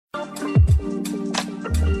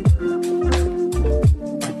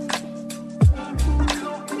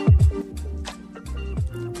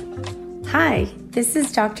Hi, this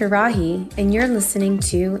is Dr. Rahi, and you're listening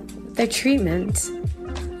to The Treatment,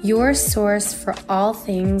 your source for all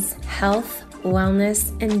things health,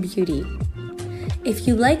 wellness, and beauty. If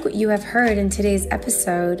you like what you have heard in today's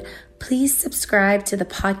episode, please subscribe to the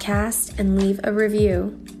podcast and leave a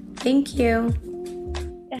review. Thank you.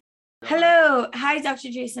 Hello. Hi, Dr.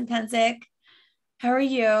 Jason Pensick. How are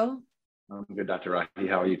you? I'm good, Dr. Rahi.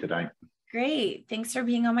 How are you today? Great. Thanks for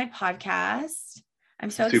being on my podcast. I'm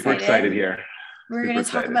so super excited here. We're going to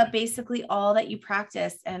talk about basically all that you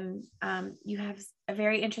practice, and you have a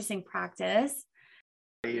very interesting practice.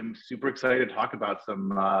 I am super excited to talk about some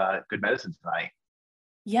good medicine tonight.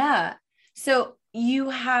 Yeah. So you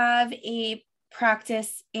have a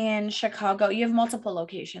practice in Chicago. You have multiple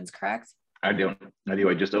locations, correct? I do.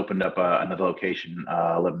 I just opened up another location.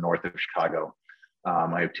 I live north of Chicago.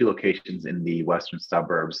 I have two locations in the western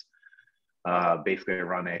suburbs. Basically, I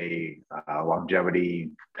run a longevity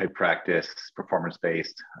type practice,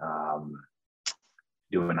 performance-based,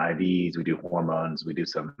 doing IVs, we do hormones, we do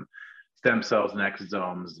some stem cells and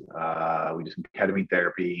exosomes, we do some ketamine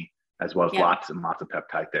therapy, as well as lots and lots of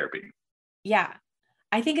peptide therapy. Yeah,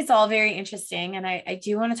 I think it's all very interesting, and I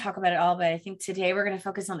do want to talk about it all, but I think today we're going to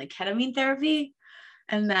focus on the ketamine therapy,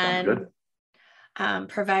 and then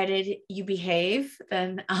provided you behave,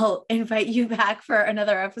 then I'll invite you back for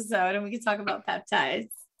another episode and we can talk about peptides.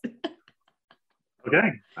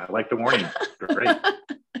 Okay. I like the warning. Great.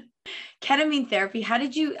 Ketamine therapy. How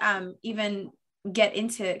did you even get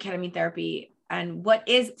into ketamine therapy? And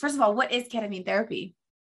first of all, what is ketamine therapy?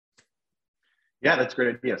 Yeah, that's a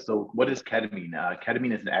great idea. So what is ketamine?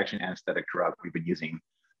 Ketamine is an action anesthetic drug we've been using,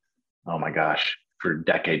 oh my gosh, for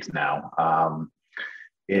decades now.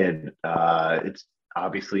 It's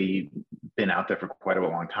obviously been out there for quite a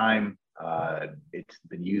long time. It's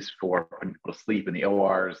been used for putting people to sleep in the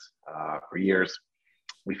ORs for years.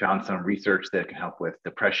 We found some research that can help with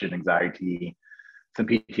depression, anxiety, some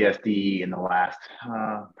PTSD in the last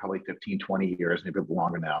probably 15, 20 years, maybe a little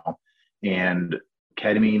longer now. And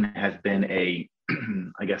ketamine has been a,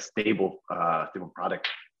 I guess, stable product,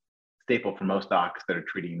 staple for most docs that are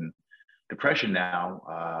treating depression now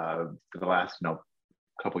for the last,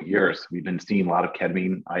 couple of years. We've been seeing a lot of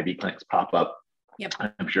ketamine IV clinics pop up. Yep.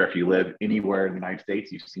 I'm sure if you live anywhere in the United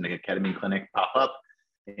States, you've seen a ketamine clinic pop up.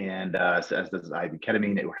 And as does IV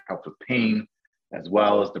ketamine, it helps with pain as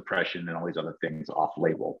well as depression and all these other things off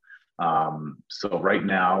label. So right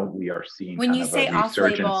now we are seeing when you say off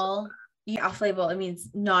label, it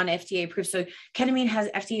means non-FDA approved. So ketamine has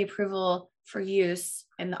FDA approval for use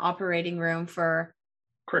in the operating room for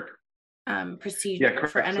correct procedure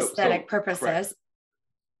for anesthetic purposes.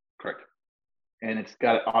 Correct. And it's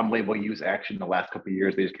got on-label use action. The last couple of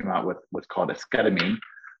years, they just came out with what's called esketamine.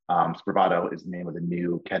 Spravato is the name of the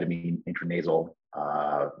new ketamine intranasal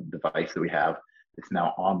device that we have. It's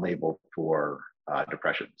now on label for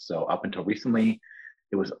depression. So up until recently,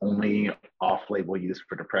 it was only off-label use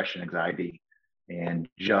for depression, anxiety, and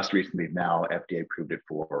just recently now FDA approved it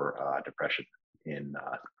for depression in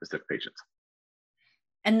specific patients.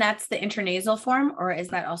 And that's the intranasal form, or is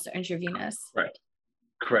that also intravenous? Right.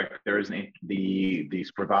 Correct. There is the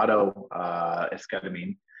Spravato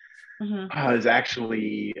esketamine is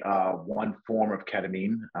actually one form of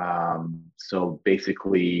ketamine. So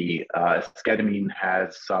basically, esketamine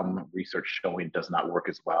has some research showing it does not work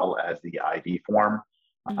as well as the IV form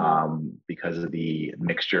because of the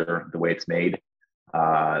mixture, the way it's made.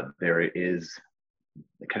 Ketamine's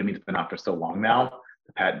been out for so long now,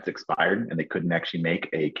 the patent's expired, and they couldn't actually make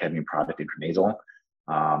a ketamine product intranasal.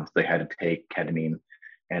 So they had to take ketamine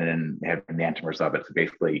and then they had enantiomers of it. So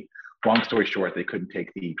basically, long story short, they couldn't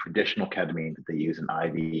take the traditional ketamine that they use in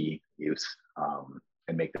IV use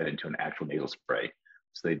and make that into an actual nasal spray.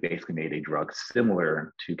 So they basically made a drug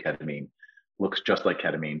similar to ketamine, looks just like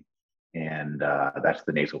ketamine, and that's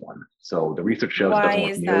the nasal one. So the research shows it doesn't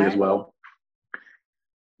work nearly as well.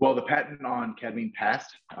 Well, the patent on ketamine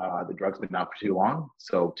passed. The drug's been out for too long.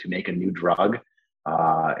 So to make a new drug,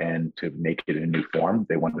 and to make it in a new form,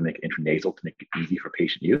 they wanted to make it intranasal to make it easy for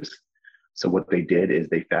patient use. So what they did is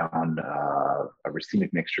they found a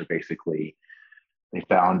racemic mixture. Basically, they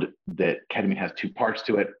found that ketamine has two parts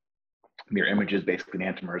to it, mirror images, basically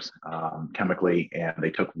enantiomers chemically, and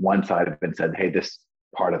they took one side of it and said, hey, this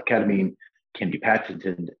part of ketamine can be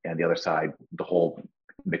patented, and the other side, the whole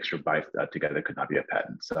mixture by together could not be a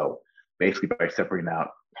patent. So basically, by separating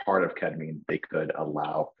out part of ketamine, they could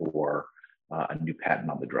allow for a new patent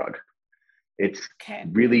on the drug. It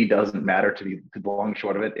really doesn't matter to the long and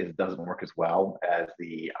short of it. It doesn't work as well as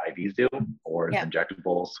the IVs do, or as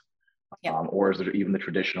injectables, or as even the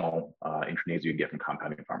traditional intranasal you get from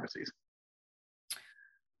compounding pharmacies.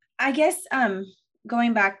 I guess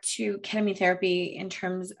going back to ketamine therapy in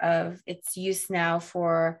terms of its use now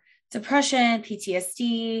for depression,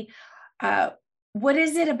 PTSD, what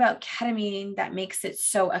is it about ketamine that makes it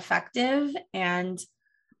so effective? And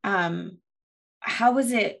how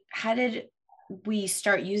did we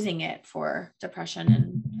start using it for depression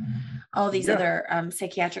and all these other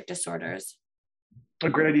psychiatric disorders? A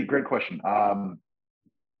great idea, great question.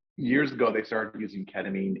 Years ago, they started using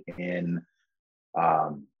ketamine in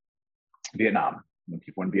Vietnam. When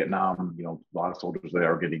people in Vietnam, a lot of soldiers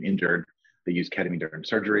there are getting injured. They used ketamine during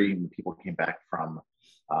surgery. When people came back from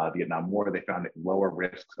Vietnam War, they found lower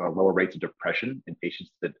rates of depression in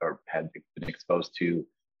patients that had been exposed to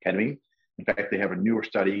ketamine. In fact, they have a newer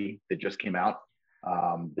study that just came out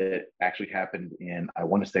that actually happened in, I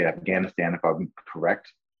want to say, Afghanistan, if I'm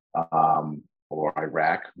correct, or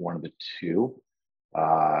Iraq, one of the two.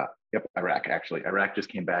 Iraq, actually. Iraq just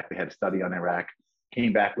came back. They had a study on Iraq,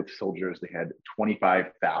 came back with soldiers. They had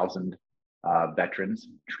 25,000 veterans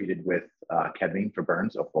treated with ketamine for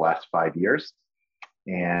burns over the last 5 years.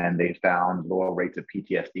 And they found lower rates of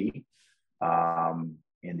PTSD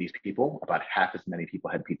in these people. About half as many people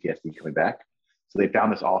had PTSD coming back. So they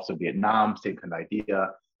found this also in Vietnam, same kind of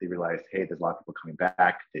idea. They realized, hey, there's a lot of people coming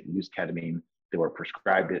back that used ketamine. They were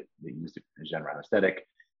prescribed it. They used it as general anesthetic,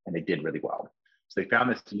 and they did really well. So they found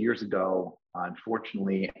this years ago.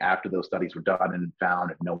 Unfortunately, after those studies were done and found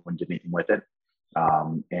that no one did anything with it,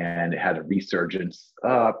 and it had a resurgence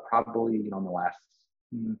probably in the last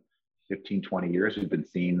 15, 20 years. We've been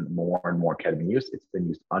seeing more and more ketamine use. It's been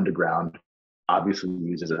used underground, obviously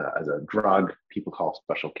used as a drug. People call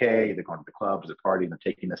Special K. They're going to the clubs, they're partying, they're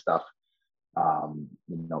taking this stuff.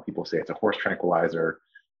 People say it's a horse tranquilizer.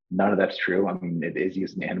 None of that's true. I mean, it is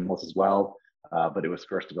used in animals as well, but it was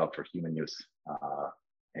first developed for human use.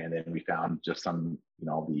 And then we found just some,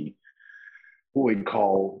 the what we'd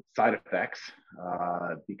call side effects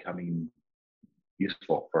becoming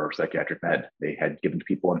useful for psychiatric med. They had given to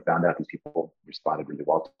people and found out these people responded really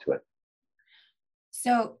well to it.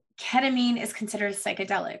 So ketamine is considered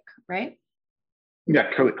psychedelic, right? Yeah,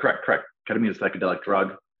 correct. Ketamine is a psychedelic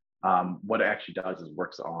drug. What it actually does is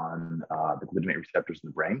works on the glutamate receptors in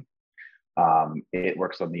the brain. It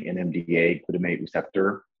works on the NMDA glutamate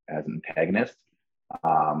receptor as an antagonist.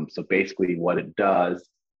 So basically what it does,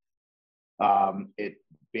 it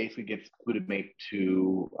basically gets glutamate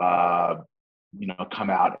to come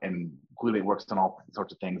out, and glutamate works on all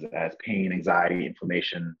sorts of things as pain, anxiety,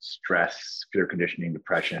 inflammation, stress, fear conditioning,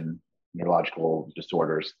 depression, neurological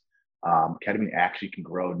disorders. Ketamine actually can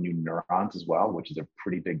grow new neurons as well, which is a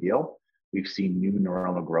pretty big deal. We've seen new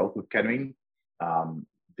neuronal growth with ketamine.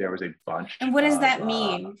 There was a bunch. And what does that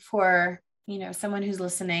mean for someone who's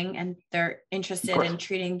listening and they're interested in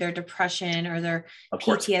treating their depression or their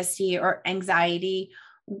PTSD or anxiety?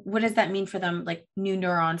 What does that mean for them, like new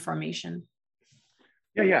neuron formation?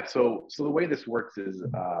 Yeah. So the way this works is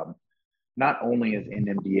not only is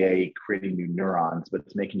NMDA creating new neurons, but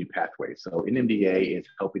it's making new pathways. So NMDA is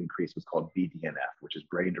helping increase what's called BDNF, which is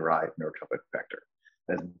brain-derived neurotrophic factor.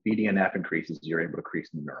 As BDNF increases, you're able to increase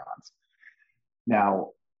new neurons.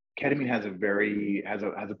 Now, ketamine has about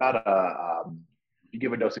you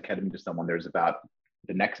give a dose of ketamine to someone, there's about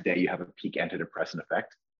the next day you have a peak antidepressant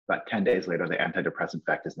effect. About 10 days later, the antidepressant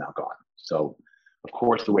effect is now gone. So, of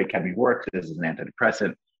course, the way ketamine works is as an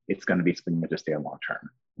antidepressant, it's going to be something that just stay on long term.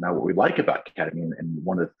 Now, what we like about ketamine, and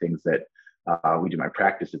one of the things that we do in my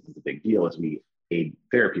practice is a big deal, is we aid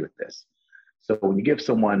therapy with this. So when you give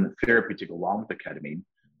someone therapy to go along with the ketamine,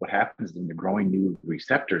 what happens is when you're growing new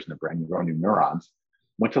receptors in the brain, you're growing new neurons,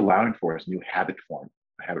 what's allowing for is new habit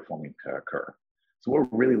forming to occur. So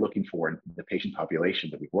what we're really looking for in the patient population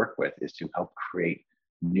that we work with is to help create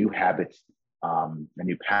new habits and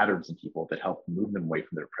new patterns in people that help move them away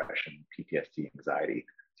from their depression, PTSD, anxiety.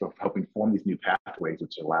 So helping form these new pathways,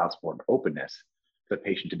 which allows for an openness for the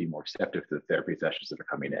patient to be more receptive to the therapy sessions that are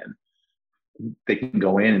coming in. They can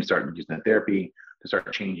go in and start using the therapy to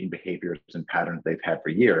start changing behaviors and patterns they've had for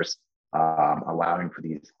years, allowing for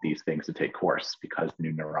these things to take course because the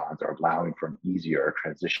new neurons are allowing for an easier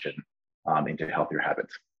transition into healthier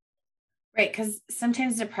habits. Right, because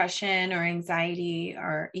sometimes depression or anxiety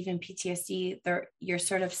or even PTSD, you're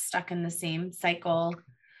sort of stuck in the same cycle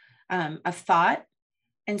of thought.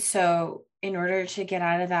 And so in order to get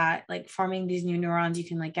out of that, like forming these new neurons, you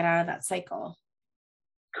can like get out of that cycle.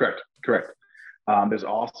 Correct. There's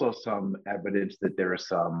also some evidence that there is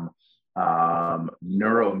some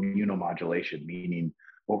neuroimmunomodulation, meaning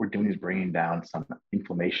what we're doing is bringing down some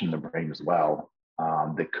inflammation in the brain as well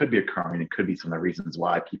that could be occurring. It could be some of the reasons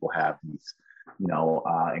why people have these,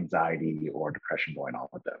 anxiety or depression going on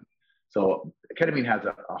with them. So ketamine has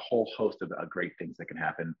a whole host of great things that can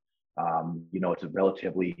happen. It's a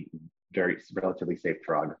relatively safe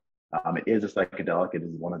drug. It is a psychedelic. It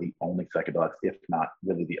is one of the only psychedelics, if not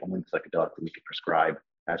really the only psychedelic that we can prescribe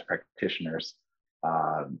as practitioners.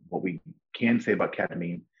 What we can say about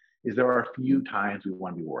ketamine is there are a few times we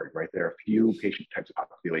want to be worried, right? There are a few patient types of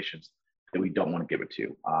populations that we don't want to give it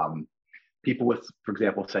to. People with, for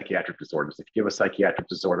example, psychiatric disorders. If you have a psychiatric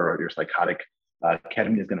disorder or you're psychotic,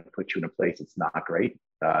 ketamine is going to put you in a place it's not great.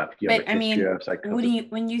 If you have a history of psychosis,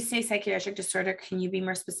 when you say psychiatric disorder, can you be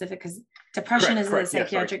more specific? Because depression is a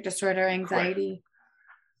psychiatric disorder, anxiety.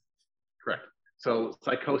 Correct. So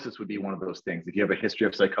psychosis would be one of those things. If you have a history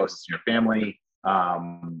of psychosis in your family,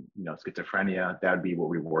 schizophrenia, that would be what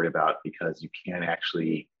we worry about, because you can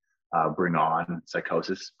actually bring on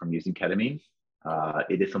psychosis from using ketamine.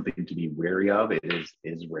 It is something to be wary of. It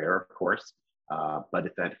is rare, of course. But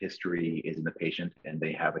if that history is in the patient and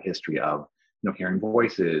they have a history of hearing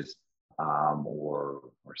voices or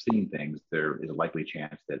seeing things, there is a likely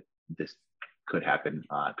chance that this could happen,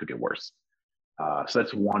 could get worse. So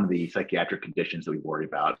that's one of the psychiatric conditions that we worry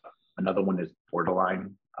about. Another one is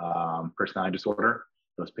borderline personality disorder.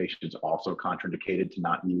 Those patients also contraindicated to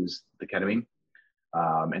not use the ketamine.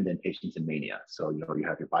 And then patients in mania. So, you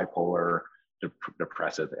have your bipolar,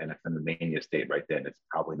 depressive, and if in the mania state right then, it's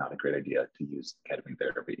probably not a great idea to use ketamine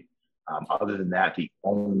therapy. Other than that, the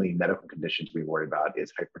only medical conditions we worry about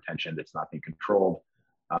is hypertension that's not being controlled.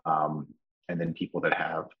 And then people that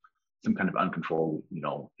have some kind of uncontrolled,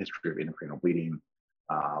 history of intracranial bleeding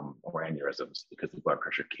or aneurysms, because the blood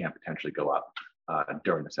pressure can potentially go up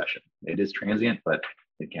during the session. It is transient, but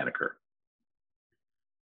it can occur.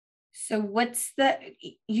 So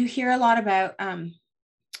you hear a lot about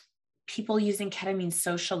people using ketamine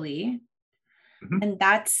socially, and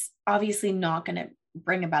that's obviously not going to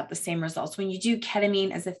bring about the same results. When you do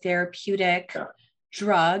ketamine as a therapeutic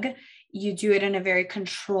drug, you do it in a very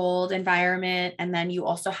controlled environment, and then you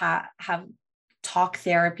also have talk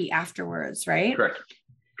therapy afterwards, right? Correct.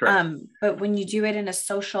 But when you do it in a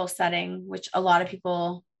social setting, which a lot of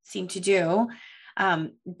people seem to do,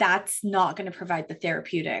 that's not going to provide the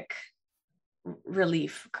therapeutic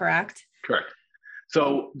relief, correct? Correct.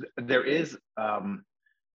 So there is,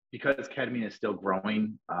 because ketamine is still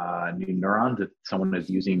growing new neurons, if someone is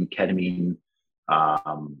using ketamine,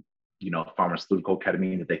 pharmaceutical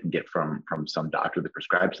ketamine that they can get from some doctor that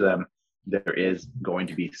prescribes to them, there is going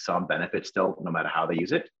to be some benefit still, no matter how they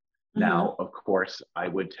use it. Now, of course, I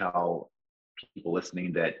would tell people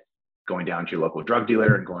listening that going down to your local drug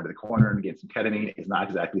dealer and going to the corner and getting some ketamine is not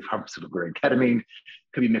exactly pharmaceutical grade ketamine. It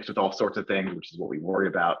could be mixed with all sorts of things, which is what we worry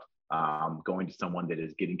about. Going to someone that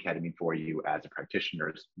is getting ketamine for you as a practitioner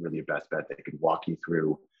is really your best bet. They can walk you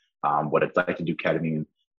through what it's like to do ketamine,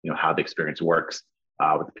 how the experience works.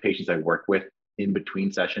 With the patients I work with, in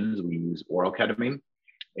between sessions, we use oral ketamine.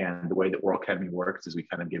 And the way that oral ketamine works is we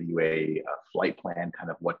kind of give you a flight plan, kind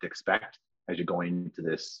of what to expect as you're going into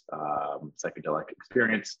this psychedelic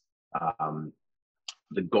experience.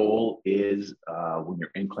 The goal is when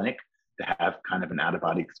you're in clinic to have kind of an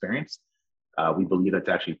out-of-body experience. We believe that's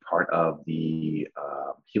actually part of the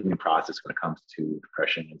healing process when it comes to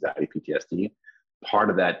depression, anxiety, PTSD. Part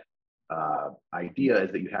of that idea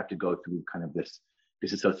is that you have to go through kind of this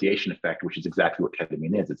disassociation effect, which is exactly what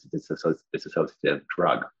ketamine is. It's a dissociative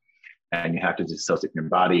drug. And you have to dissociate from your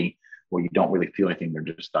body where you don't really feel anything. They're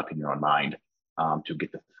just stuck in your own mind to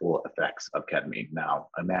get the full effects of ketamine. Now,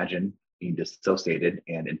 imagine being dissociated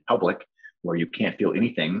and in public where you can't feel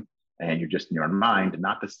anything and you're just in your own mind,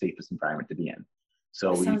 not the safest environment to be in.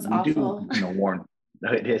 So we do warn.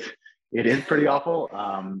 It is pretty awful.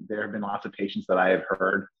 There have been lots of patients that I have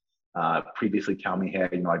heard previously tell me,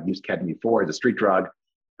 hey, I've used ketamine before as a street drug.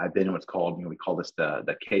 I've been in what's called, we call this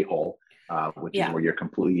the K-hole, which is where you're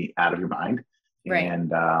completely out of your mind. Right.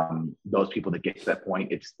 And those people that get to that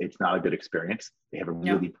point, it's not a good experience. They have a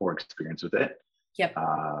really poor experience with it. Yep.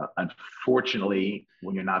 Unfortunately,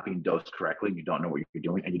 when you're not being dosed correctly, and you don't know what you're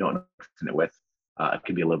doing, and you don't know what you're it with, it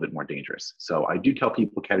can be a little bit more dangerous. So I do tell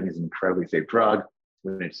people ketamine is an incredibly safe drug.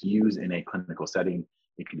 When it's used in a clinical setting,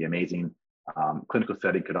 it can be amazing. Clinical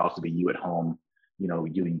setting could also be you at home,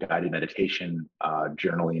 doing guided meditation,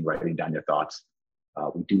 journaling, writing down your thoughts.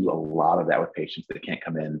 We do a lot of that with patients that can't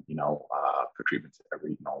come in, for treatments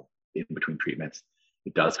every, in between treatments.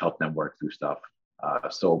 It does help them work through stuff.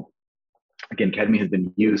 So again, ketamine has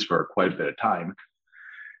been used for quite a bit of time.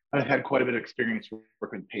 I've had quite a bit of experience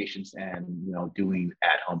working with patients and, doing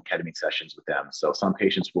at-home ketamine sessions with them. So some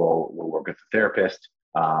patients will work with a therapist,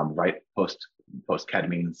 right post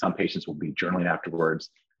ketamine. Some patients will be journaling afterwards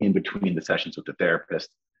in between the sessions with the therapist.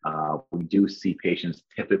 We do see patients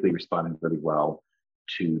typically responding really well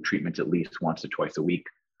to treatments at least once or twice a week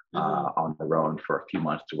on their own for a few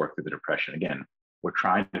months to work through the depression. Again, we're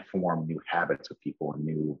trying to form new habits with people and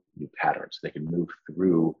new patterns so they can move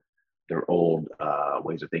through their old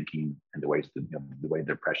ways of thinking and the ways that, the way the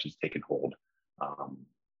depression's taken hold.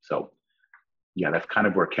 So yeah, that's kind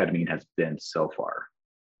of where ketamine has been so far.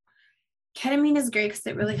 Ketamine is great because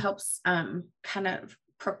it really helps kind of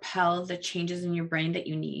propel the changes in your brain that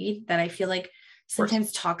you need, that I feel like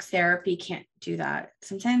sometimes talk therapy can't do that.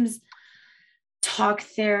 Sometimes talk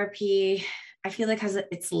therapy, I feel like, has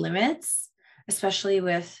its limits, especially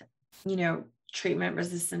with, treatment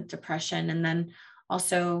resistant depression. And then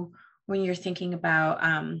also when you're thinking about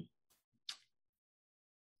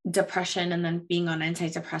depression and then being on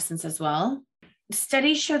antidepressants as well.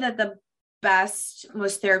 Studies show that the best,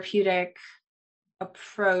 most therapeutic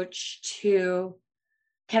approach to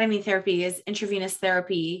ketamine therapy is intravenous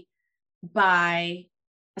therapy by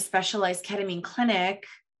a specialized ketamine clinic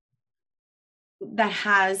that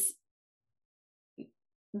has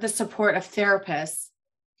the support of therapists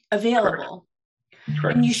available.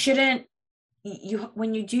 Correct. And you shouldn't,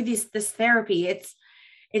 when you do this therapy,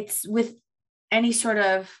 it's with any sort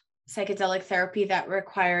of psychedelic therapy that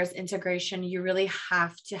requires integration, you really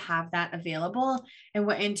have to have that available. And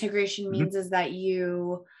what integration means is that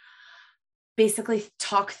you basically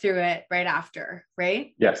talk through it right after,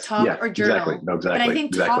 right? Yes. Talk or journal. Exactly. No, exactly. But I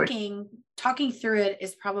think talking through it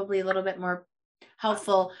is probably a little bit more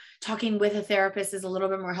helpful. Talking with a therapist is a little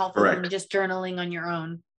bit more helpful than just journaling on your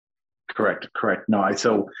own. Correct. No,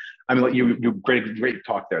 you great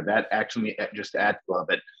talk there. That actually, just to add to a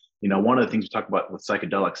bit, one of the things we talk about with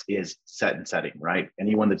psychedelics is set and setting, right?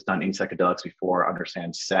 Anyone that's done any psychedelics before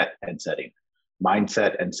understands set and setting.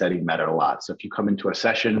 Mindset and setting matter a lot. So if you come into a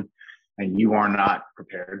session and you are not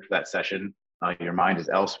prepared for that session, your mind is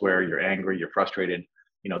elsewhere, you're angry, you're frustrated.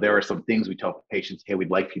 There are some things we tell patients, hey,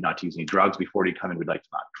 we'd like for you not to use any drugs before you come in. We'd like to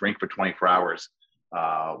not drink for 24 hours.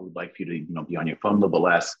 We'd like for you to, be on your phone a little bit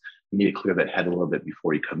less. You need to clear that head a little bit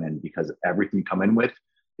before you come in, because everything you come in with,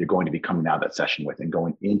 you're going to be coming out of that session with and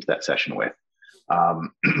going into that session with.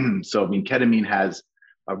 So, ketamine has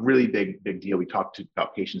a really big deal. We talked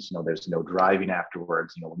about patients, there's no driving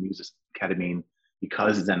afterwards. When you use ketamine,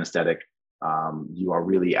 because it's anesthetic, you are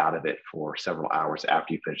really out of it for several hours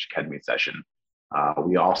after you finish a ketamine session.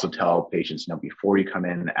 We also tell patients, before you come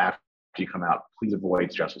in, after you come out, please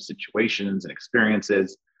avoid stressful situations and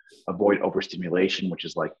experiences. Avoid overstimulation, which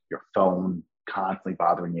is like your phone constantly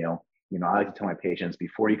bothering you. I like to tell my patients,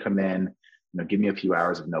 before you come in, give me a few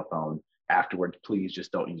hours of no phone. Afterwards, please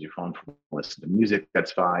just don't use your phone for listen to music.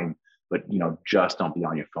 That's fine. But, just don't be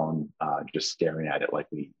on your phone, just staring at it like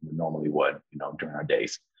we normally would, during our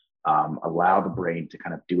days. Allow the brain to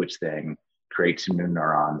kind of do its thing, create some new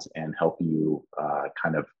neurons, and help you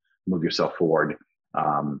kind of move yourself forward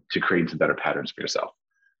to create some better patterns for yourself.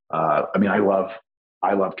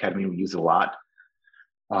 I love ketamine. We use it a lot.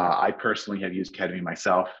 I personally have used ketamine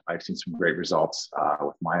myself. I've seen some great results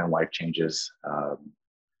with my own life changes.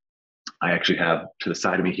 I actually have, to the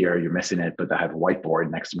side of me here, you're missing it, but I have a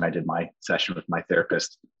whiteboard next to me. I did my session with my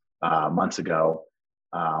therapist months ago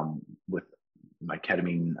with my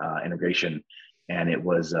ketamine integration, and it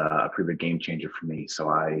was a pretty big game changer for me. So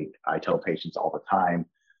I tell patients all the time,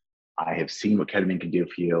 I have seen what ketamine can do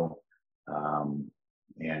for you.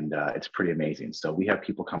 And it's pretty amazing. So we have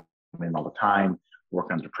people come in all the time,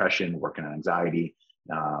 working on depression, working on anxiety,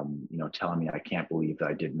 telling me, I can't believe that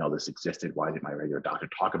I didn't know this existed. Why did my regular doctor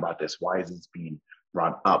talk about this? Why is this being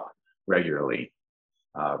brought up regularly?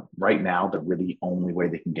 Right now, the really only way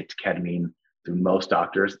they can get to ketamine through most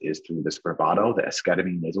doctors is through the Spravato, the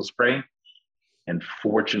esketamine nasal spray. And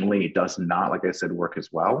fortunately, it does not, like I said, work as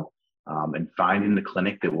well. And finding the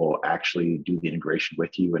clinic that will actually do the integration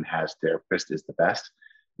with you and has therapists is the best.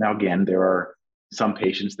 Now, again, there are some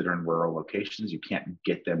patients that are in rural locations. You can't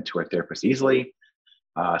get them to a therapist easily.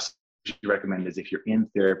 So what you recommend is if you're in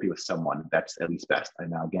therapy with someone, that's at least best. And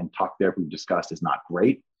now, again, talk therapy we discussed is not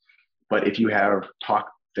great. But if you have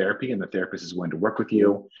talk therapy and the therapist is willing to work with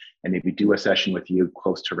you and maybe do a session with you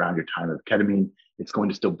close to around your time of ketamine, it's going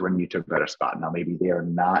to still bring you to a better spot. Now, maybe they are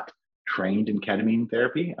not trained in ketamine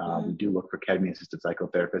therapy. We do look for ketamine-assisted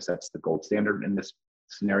psychotherapists. That's the gold standard in this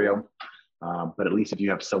scenario. But at least if you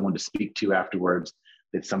have someone to speak to afterwards,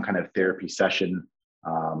 it's some kind of therapy session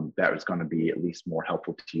that is going to be at least more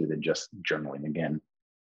helpful to you than just journaling. Again,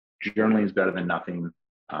 journaling is better than nothing.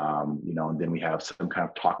 And then we have some kind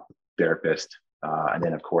of talk therapist. And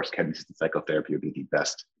then, of course, ketamine-assisted psychotherapy would be the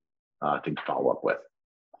best thing to follow up with.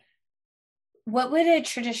 What would a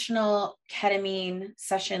traditional ketamine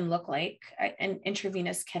session look like? An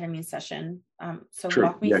intravenous ketamine session. So True.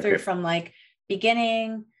 walk me through from like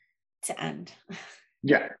beginning to end.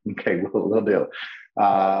 Yeah. Okay. We'll do.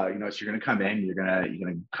 So you're going to come in. You're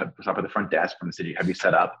going to stop at the front desk from the city. Have you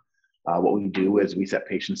set up? What we do is we set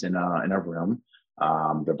patients in a room.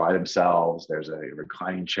 They're by themselves. There's a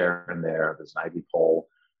reclining chair in there. There's an IV pole.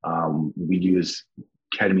 We use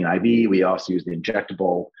ketamine IV. We also use the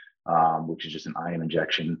injectable, which is just an ion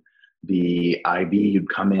injection. The IV, you'd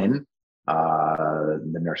come in.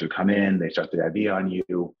 The nurse would come in. They start the IV on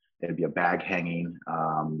you. There'd be a bag hanging.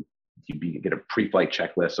 You get a pre-flight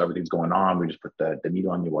checklist, so everything's going on. We just put the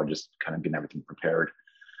needle on you while just kind of getting everything prepared.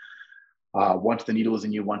 Once the needle is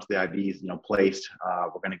in you, once the IV is placed,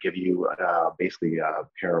 we're going to give you basically a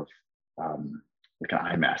pair of like an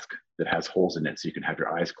eye mask that has holes in it, so you can have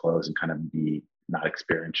your eyes closed and kind of be not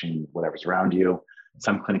experiencing whatever's around you.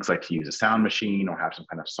 Some clinics like to use a sound machine or have some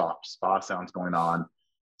kind of soft spa sounds going on.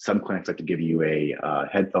 Some clinics like to give you a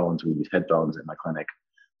headphones. We use headphones in my clinic.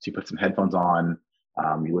 So you put some headphones on,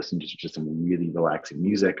 you listen to just some really relaxing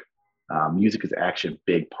music. Music is actually a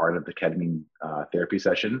big part of the ketamine therapy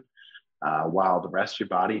session. While the rest of your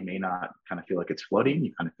body may not kind of feel like it's floating,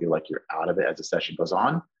 you kind of feel like you're out of it as the session goes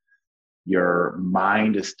on. Your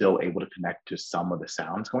mind is still able to connect to some of the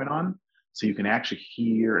sounds going on. So you can actually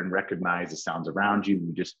hear and recognize the sounds around you.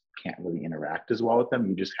 You just can't really interact as well with them.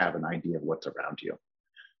 You just have an idea of what's around you.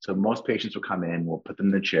 So most patients will come in, we'll put them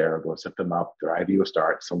in the chair, we'll set them up, their IV will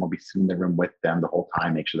start. Someone will be sitting in the room with them the whole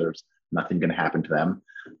time, make sure there's nothing going to happen to them.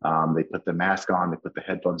 They put the mask on, they put the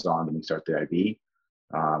headphones on, then we start the IV.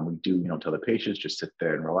 We do, tell the patients, just sit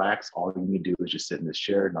there and relax. All you need to do is just sit in this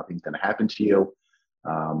chair. Nothing's going to happen to you.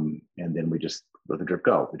 And then we just let the drip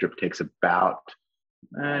go. The drip takes about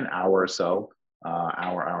an hour or so,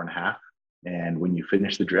 hour and a half. And when you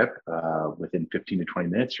finish the drip, within 15 to 20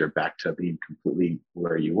 minutes, you're back to being completely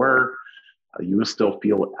where you were. You will still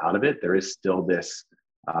feel out of it. There is still this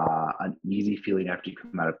uneasy feeling after you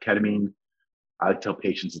come out of ketamine. I tell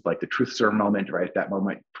patients it's like the truth serum moment, right? At that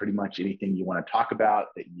moment, pretty much anything you want to talk about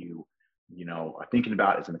that you are thinking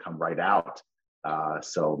about is going to come right out.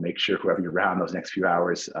 So make sure whoever you're around those next few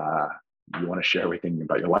hours, you want to share everything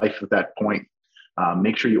about your life at that point.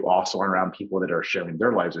 Make sure you also are around people that are sharing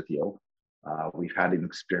their lives with you. We've had an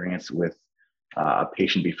experience with a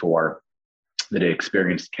patient before that had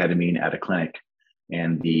experienced ketamine at a clinic,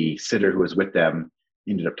 and the sitter who was with them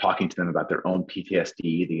ended up talking to them about their own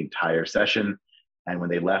PTSD the entire session. And when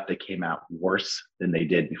they left, they came out worse than they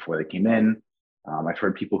did before they came in. I've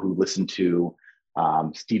heard people who listen to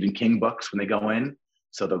Stephen King books when they go in.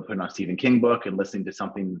 So they'll put on a Stephen King book and listening to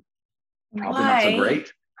something probably not so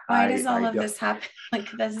great. Why does all of this happen? Like,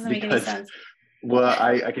 that doesn't make any sense. Well,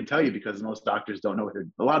 I can tell you because most doctors don't know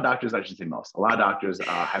a lot of doctors, I should say most, a lot of doctors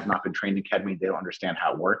have not been trained in ketamine. They don't understand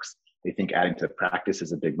how it works. They think adding to practice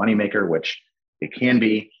is a big moneymaker, which it can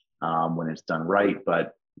be when it's done right.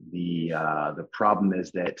 But the problem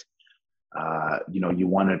is that, you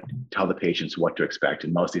want to tell the patients what to expect.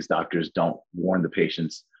 And most of these doctors don't warn the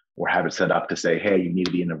patients or have it set up to say, hey, you need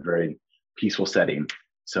to be in a very peaceful setting.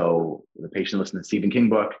 So the patient listened to the Stephen King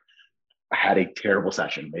book, had a terrible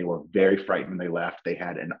session. They were very frightened when they left. They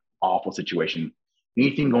had an awful situation.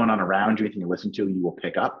 Anything going on around you, anything you listen to, you will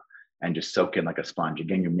pick up and just soak in like a sponge.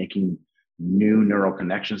 Again, you're making new neural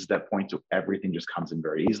connections at that point, so everything just comes in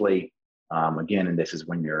very easily. Again, and this is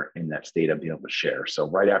when you're in that state of being able to share. So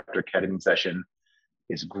right after a ketamine session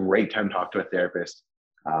is a great time to talk to a therapist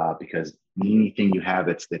because anything you have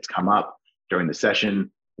that's come up during the session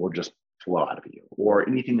will just flow out of you, or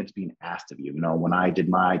anything that's being asked of you. When I did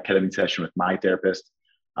my ketamine session with my therapist,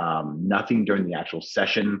 nothing during the actual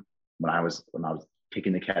session when I was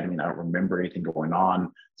taking the ketamine, I don't remember anything going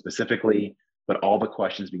on specifically, but all the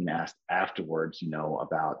questions being asked afterwards,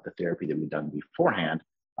 about the therapy that we'd done beforehand,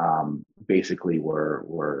 basically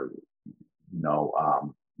were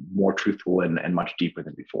more truthful and much deeper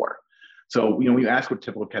than before. So, when you ask what a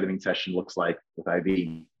typical ketamine session looks like with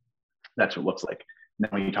IV, that's what it looks like. Now,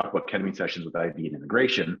 when you talk about ketamine sessions with IV and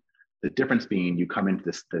integration, the difference being you come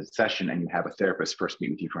into the session and you have a therapist first meet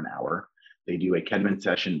with you for an hour. They do a ketamine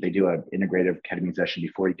session. They do an integrative ketamine session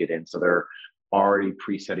before you get in. So they're already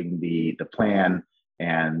presetting the plan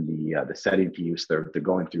and the setting for you. So they're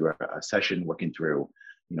going through a session, working through,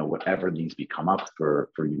 whatever needs to be come up for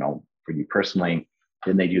you personally.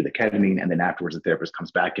 Then they do the ketamine, and then afterwards the therapist comes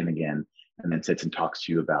back in again and then sits and talks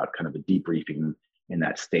to you about kind of a debriefing in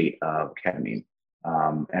that state of ketamine.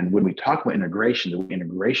 And when we talk about integration, the way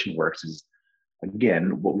integration works is,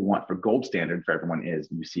 again, what we want for gold standard for everyone is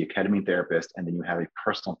you see a ketamine therapist, and then you have a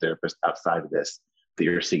personal therapist outside of this that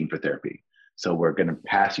you're seeing for therapy. So we're going to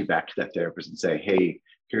pass you back to that therapist and say, hey,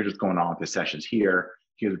 here's what's going on with the sessions here.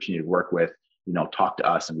 Here's what you need to work with. Talk to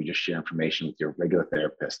us, and we just share information with your regular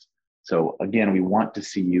therapist. So again, we want to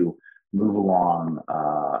see you move along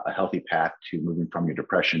a healthy path to moving from your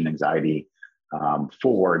depression, anxiety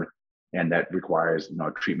forward. And that requires,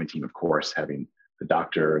 a treatment team, of course, having the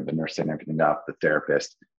doctor, the nurse setting everything up, the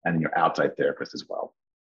therapist, and then your outside therapist as well.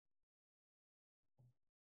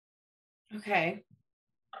 Okay.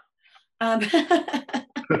 It's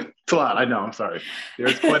a lot. I know. I'm sorry.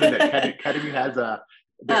 There's quite a bit. Ketamine has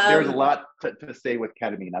there's a lot to say with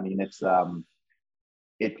ketamine. I mean, it's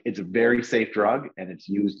a very safe drug, and it's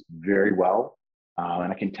used very well.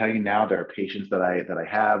 And I can tell you now, there are patients that I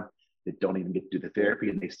have that don't even get to do the therapy,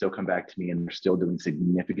 and they still come back to me, and they're still doing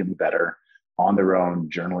significantly better on their own,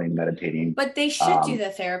 journaling, meditating. But they should do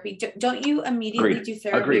the therapy. Don't you immediately do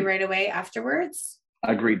therapy right away afterwards?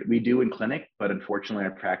 Agreed. We do in clinic, but unfortunately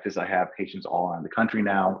in practice, I have patients all around the country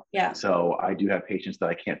now. Yeah. So I do have patients that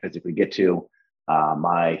I can't physically get to.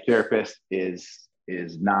 My therapist is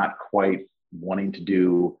not quite wanting to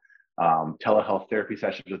do telehealth therapy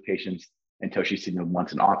sessions with patients until she's seen them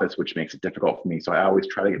once in office, which makes it difficult for me. So I always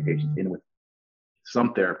try to get patients in with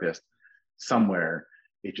some therapist somewhere.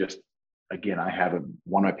 It just, again, I have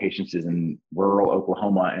one of my patients is in rural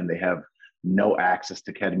Oklahoma, and they have no access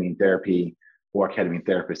to ketamine therapy or ketamine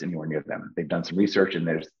therapist anywhere near them. They've done some research, and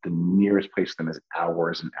there's the nearest place to them is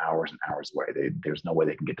hours and hours and hours away. There's no way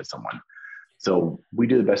they can get to someone. So we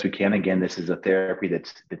do the best we can. Again, this is a therapy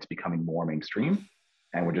that's becoming more mainstream,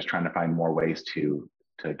 and we're just trying to find more ways to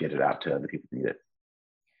get it out to the people who need it.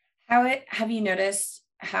 Have you noticed,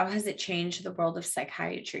 how has it changed the world of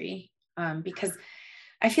psychiatry? Because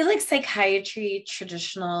I feel like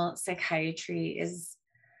traditional psychiatry is,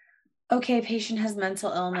 okay, patient has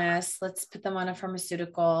mental illness, let's put them on a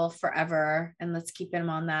pharmaceutical forever, and let's keep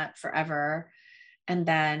them on that forever. And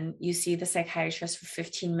then you see the psychiatrist for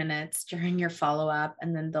 15 minutes during your follow-up,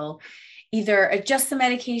 and then they'll either adjust the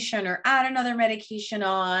medication or add another medication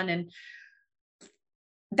on. And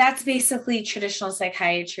that's basically traditional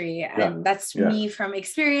psychiatry. And that's me from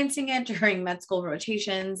experiencing it during med school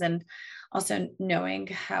rotations, and also knowing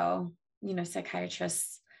how,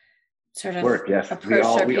 psychiatrists sort of approach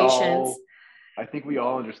their patients. I think we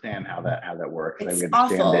all understand how that works. It's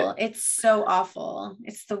awful. It's so awful.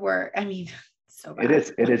 It's the word. I mean, so bad.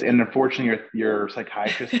 It is. And unfortunately, your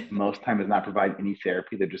psychiatrist most time does not provide any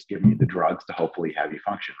therapy. They're just giving you the drugs to hopefully have you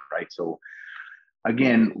function, right? So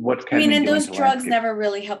again, and those drugs never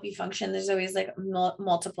really help you function. There's always like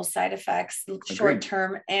multiple side effects,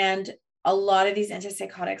 short-term, and a lot of these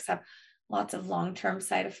antipsychotics have lots of long-term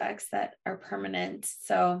side effects that are permanent.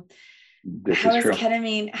 So how is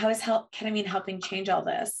ketamine helping change all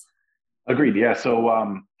this? Agreed. Yeah. So,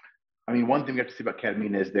 one thing we have to see about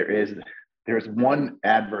ketamine is there's one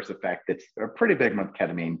adverse effect that's a pretty big one with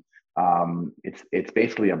ketamine. It's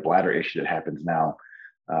basically a bladder issue that happens now.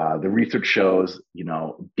 The research shows,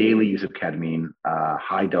 daily use of ketamine,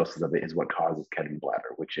 high doses of it is what causes ketamine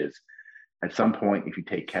bladder, which is at some point, if you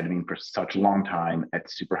take ketamine for such a long time at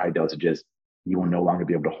super high dosages, you will no longer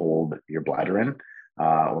be able to hold your bladder in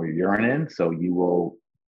or your urine in. So you will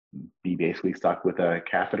be basically stuck with a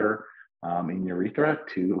catheter in your urethra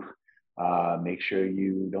to make sure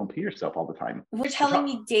you don't pee yourself all the time. We're telling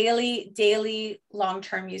me daily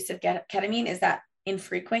long-term use of ketamine. Is that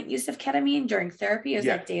infrequent use of ketamine during therapy? Or is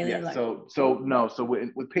that daily? Yeah. So no. So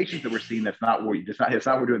with patients that we're seeing, it's not what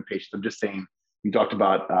we're doing patients. I'm just saying, you talked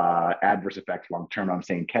about adverse effects long-term. I'm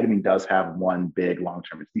saying ketamine does have one big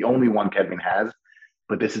long-term. It's the only one ketamine has,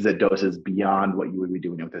 but this is at doses beyond what you would be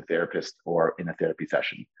doing with a therapist or in a therapy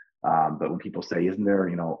session. But when people say, isn't there,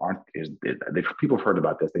 people have heard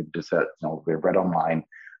about this. They've just said, they've read online,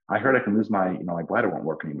 I heard I can lose my bladder won't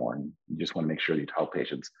work anymore. And you just want to make sure that you tell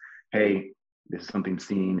patients, hey, this is something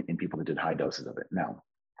seen in people that did high doses of it. Now,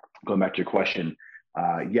 going back to your question,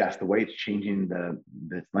 yes, the way it's changing the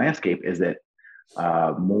landscape is that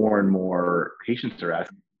more and more patients are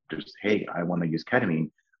asking, just, hey, I want to use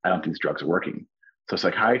ketamine. I don't think these drugs are working. So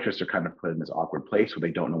psychiatrists are kind of put in this awkward place where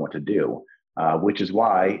they don't know what to do, which is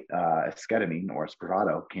why esketamine or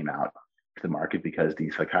Spravato came out to the market, because the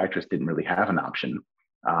psychiatrists didn't really have an option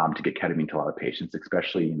to get ketamine to a lot of patients,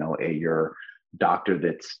 especially, your doctor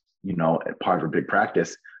that's, part of a big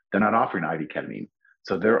practice, they're not offering IV ketamine.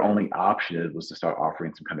 So their only option was to start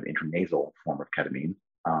offering some kind of intranasal form of ketamine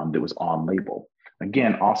that was on label.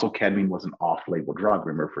 Again, also ketamine was an off-label drug,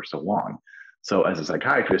 remember, for so long. So as a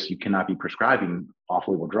psychiatrist, you cannot be prescribing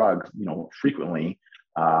off-label drugs, frequently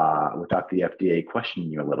without the FDA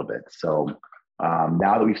questioning you a little bit. So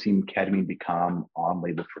now that we've seen ketamine become on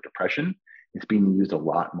label for depression, it's being used a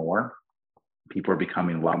lot more. People are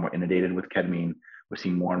becoming a lot more inundated with ketamine. We're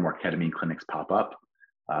seeing more and more ketamine clinics pop up.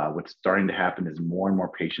 What's starting to happen is more and more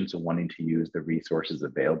patients are wanting to use the resources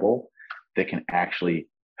available that can actually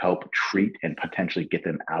help treat and potentially get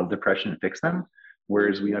them out of depression and fix them.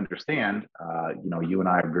 Whereas we understand, you and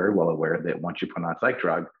I are very well aware that once you put on a psych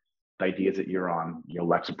drug, the idea is that you're on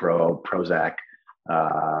Lexapro, Prozac,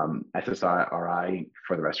 SSRI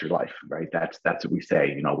for the rest of your life, right? That's what we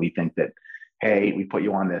say. We think that, hey, we put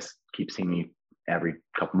you on this, keep seeing me every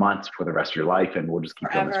couple months for the rest of your life, and we'll just keep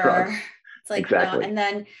doing this drug. It's like, exactly. No. And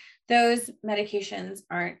then those medications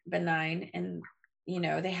aren't benign, and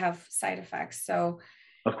they have side effects. So,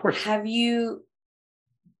 of course, do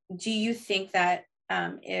you think that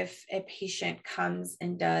if a patient comes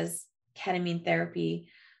and does ketamine therapy,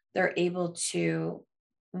 they're able to,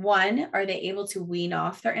 are they able to wean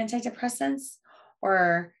off their antidepressants,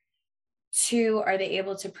 or two, are they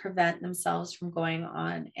able to prevent themselves from going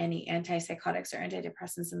on any antipsychotics or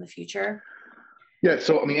antidepressants in the future? Yeah,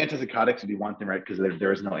 so antipsychotics would be one thing, right? Because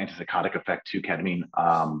there is no antipsychotic effect to ketamine.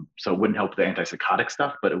 So it wouldn't help the antipsychotic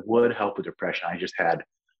stuff, but it would help with depression. I just had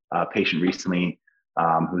a patient recently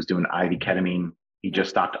who's doing IV ketamine. He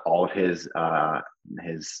just stopped all of his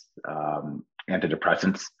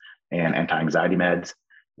antidepressants and anti-anxiety meds,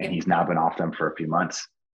 and he's now been off them for a few months.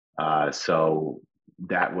 So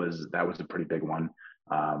that was a pretty big one.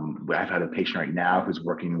 I've had a patient right now who's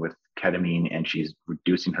working with ketamine, and she's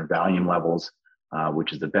reducing her Valium levels,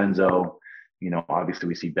 which is the benzo. Obviously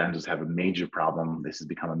we see benzos have a major problem. This has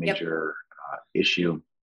become a major issue in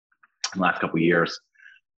the last couple of years.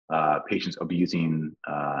 Patients abusing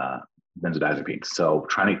benzodiazepines. So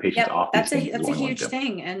trying to get patients off these things. That's a huge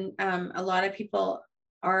thing. And a lot of people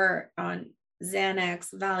are on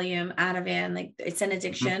Xanax, Valium, Ativan, like it's an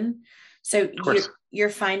addiction. Mm-hmm. So you're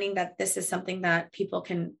finding that this is something that people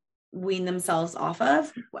can wean themselves off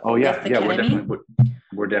of? Oh yeah,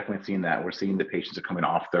 we're definitely seeing that. We're seeing the patients are coming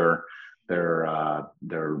off their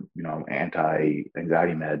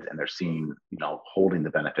anti-anxiety meds, and they're seeing holding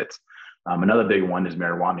the benefits. Another big one is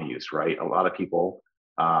marijuana use, right? A lot of people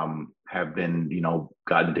have been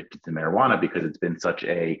gotten addicted to marijuana because it's been such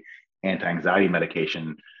a anti-anxiety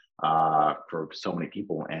medication for so many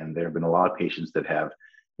people, and there have been a lot of patients that have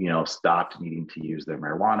stopped needing to use their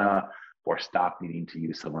marijuana, or stop needing to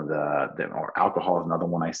use some of or alcohol is another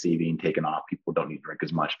one I see being taken off. People don't need to drink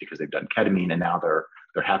as much because they've done ketamine, and now they're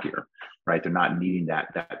happier, right? They're not needing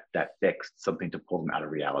that fix, something to pull them out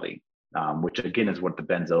of reality, which again is what the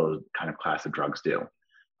benzo kind of class of drugs do.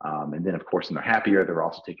 And then of course, when they're happier, they're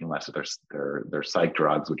also taking less of their psych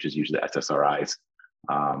drugs, which is usually SSRIs,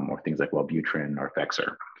 or things like Wellbutrin or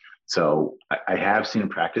Effexor. So I have seen in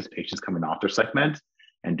practice patients coming off their psych meds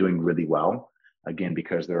and doing really well, again,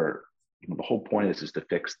 because they're the whole point is just to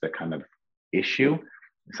fix the kind of issue.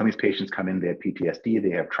 Some of these patients come in, they have PTSD,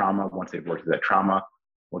 they have trauma. Once they've worked through that trauma,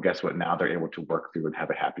 well, guess what? Now they're able to work through and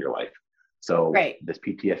have a happier life. So this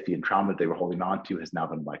PTSD and trauma that they were holding on to has now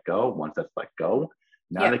been let go. Once that's let go,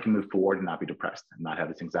 now they can move forward and not be depressed and not have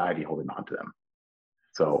this anxiety holding on to them.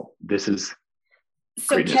 So this is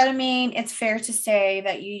greatness. Ketamine, it's fair to say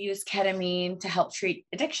that you use ketamine to help treat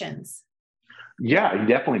addictions. Yeah,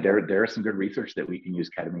 definitely. There is some good research that we can use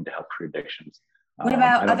ketamine to help treat addictions. What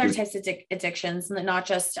about other types of addictions, not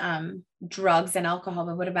just drugs and alcohol,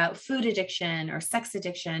 but what about food addiction or sex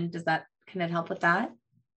addiction? Can it help with that?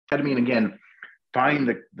 Ketamine, again,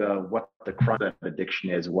 find what the crux of addiction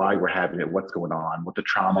is, why we're having it, what's going on, what the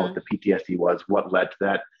trauma, what the PTSD was, what led to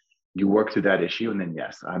that. You work through that issue, and then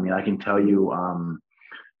yes, I can tell you,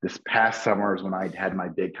 this past summer is when I had my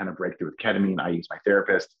big kind of breakthrough with ketamine. I used my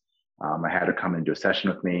therapist. I had her come and do a session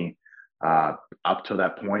with me. Up to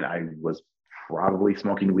that point, I was probably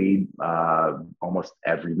smoking weed almost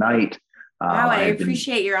every night. Wow, I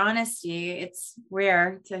appreciate your honesty. It's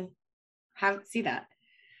rare to see that.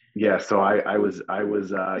 Yeah, so I was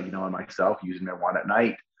myself using marijuana at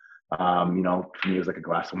night. For me, it was like a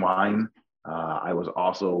glass of wine. I was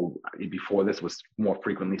also, before this, was more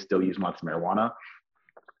frequently still using lots of marijuana.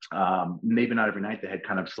 Maybe not every night. They had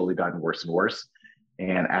kind of slowly gotten worse and worse.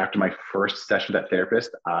 And after my first session with that therapist,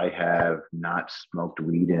 I have not smoked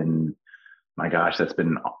weed in, my gosh, that's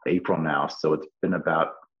been April now. So it's been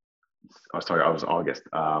about, it was August.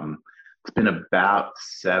 It's been about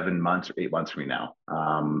 7 months or 8 months for me now.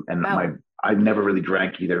 And wow. I never really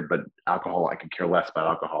drank either, but alcohol, I could care less about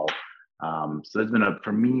alcohol. So it's been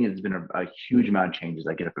for me, it's been a huge amount of changes.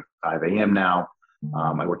 I get up at 5 a.m. now.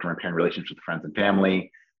 I work to repair relationships with friends and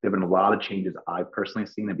family. There have been a lot of changes I've personally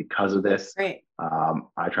seen, and because of this,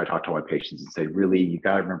 I try to talk to my patients and say, really, you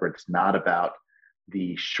got to remember, it's not about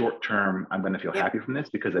the short term, I'm going to feel happy from this,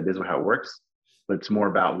 because that is how it works. but it's more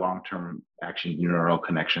about long-term action, neural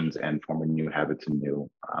connections, and forming new habits and new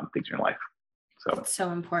things in your life. So it's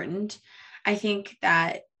so important. I think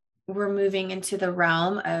that we're moving into the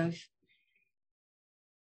realm of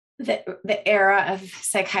the era of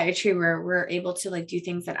psychiatry where we're able to like do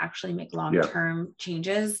things that actually make long-term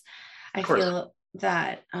changes. I feel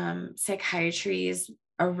that psychiatry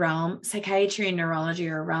and neurology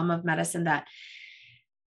are a realm of medicine that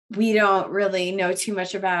we don't really know too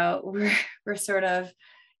much about. We're sort of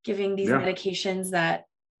giving these medications that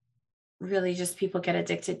really just people get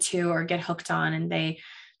addicted to or get hooked on, and they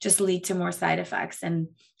just lead to more side effects. And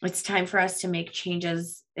it's time for us to make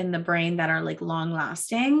changes in the brain that are like long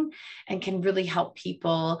lasting and can really help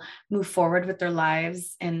people move forward with their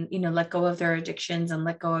lives and, you know, let go of their addictions and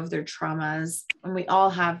let go of their traumas. And we all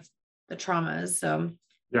have the traumas. So,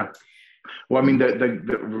 yeah. Well, I mean,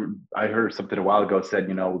 I heard something a while ago said,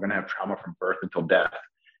 you know, we're going to have trauma from birth until death.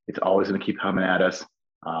 It's always going to keep coming at us.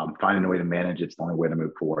 Finding a way to manage it's the only way to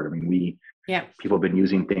move forward. I mean, people have been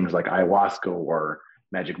using things like ayahuasca or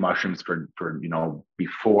magic mushrooms for you know,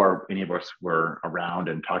 before any of us were around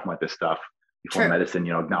and talking about this stuff, before medicine,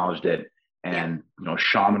 you know, acknowledged it. And you know,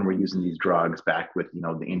 shaman were using these drugs back with, you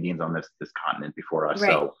know, the Indians on this continent before us.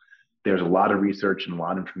 So there's a lot of research and a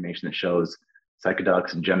lot of information that shows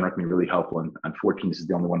psychedelics in general can be really helpful. And unfortunately, this is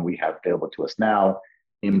the only one we have available to us now.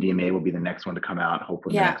 MDMA will be the next one to come out.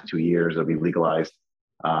 Hopefully in the next 2 years, it'll be legalized.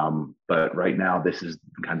 But right now, this is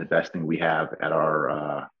kind of the best thing we have at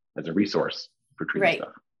our as a resource for treating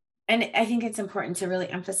stuff. And I think it's important to really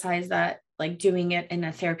emphasize that, like, doing it in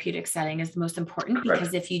a therapeutic setting is the most important,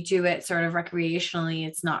 because if you do it sort of recreationally,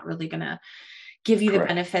 it's not really going to give you the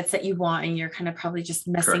benefits that you want. And you're kind of probably just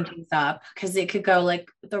messing things up, because it could go like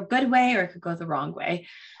the good way or it could go the wrong way.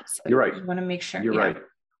 So you're right. You want to make sure. You're right.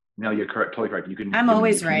 No, you're correct. Totally correct. I'm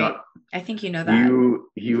always right. I think you know that.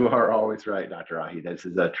 You are always right, Dr. Rahi. This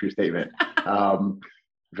is a true statement.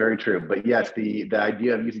 Very true. But yes, the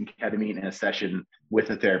idea of using ketamine in a session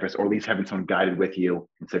with a therapist, or at least having someone guided with you,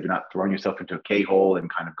 instead of you're not throwing yourself into a K-hole and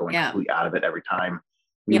kind of going completely out of it every time.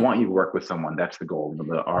 We want you to work with someone. That's the goal.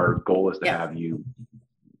 Our goal is to have you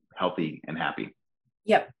healthy and happy.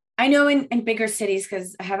 Yep. I know in bigger cities,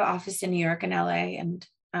 because I have an office in New York and LA, and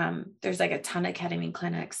there's like a ton of ketamine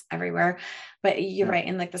clinics everywhere. But you're right,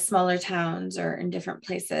 in like the smaller towns or in different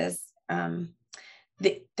places,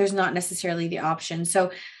 there's not necessarily the option.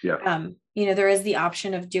 So, you know, there is the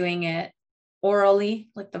option of doing it orally,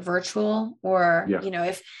 like the virtual, or, you know,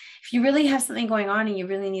 if you really have something going on and you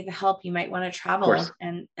really need the help, you might want to travel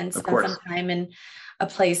and spend some time in a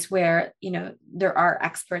place where, you know, there are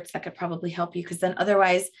experts that could probably help you. Because then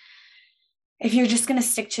otherwise, if you're just going to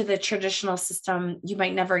stick to the traditional system, you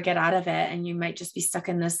might never get out of it. And you might just be stuck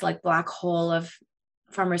in this like black hole of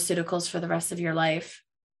pharmaceuticals for the rest of your life.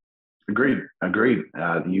 Agreed.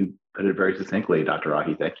 You put it very succinctly, Dr.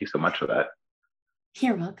 Rahi. Thank you so much for that.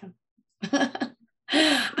 You're welcome.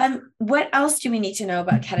 What else do we need to know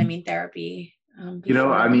about ketamine therapy? You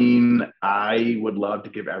know, I mean, I would love to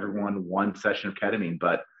give everyone one session of ketamine,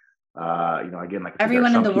 but you know, again, like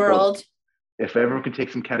everyone in the world, if everyone could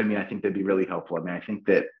take some ketamine, I think that'd be really helpful. I mean, I think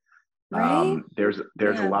that there's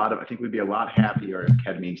a lot of, I think we'd be a lot happier if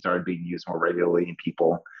ketamine started being used more regularly in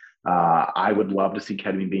people. I would love to see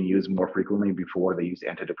ketamine being used more frequently before they use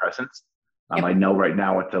antidepressants. I know right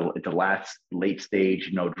now it's a late stage,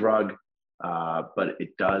 you know, drug, but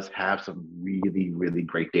it does have some really, really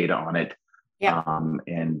great data on it.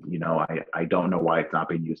 And, you know, I don't know why it's not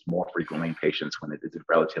being used more frequently in patients when it is a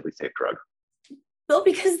relatively safe drug. Well,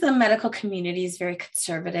 because the medical community is very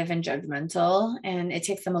conservative and judgmental, and it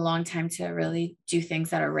takes them a long time to really do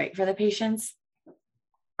things that are right for the patients.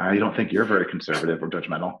 I don't think you're very conservative or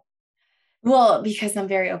judgmental. Well, because I'm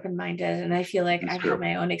very open-minded, and I feel like I've had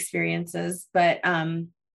my own experiences, but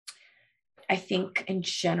I think in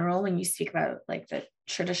general, when you speak about like the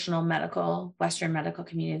traditional Western medical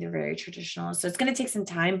community, they're very traditional. So it's going to take some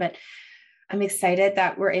time, but I'm excited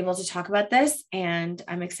that we're able to talk about this, and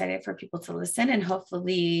I'm excited for people to listen, and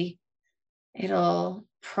hopefully it'll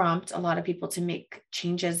prompt a lot of people to make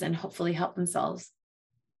changes and hopefully help themselves.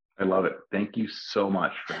 I love it. Thank you so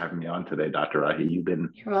much for having me on today, Dr. Rahi. You've been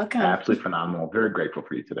You're welcome. Absolutely phenomenal. Very grateful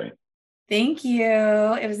for you today. Thank you.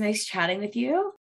 It was nice chatting with you.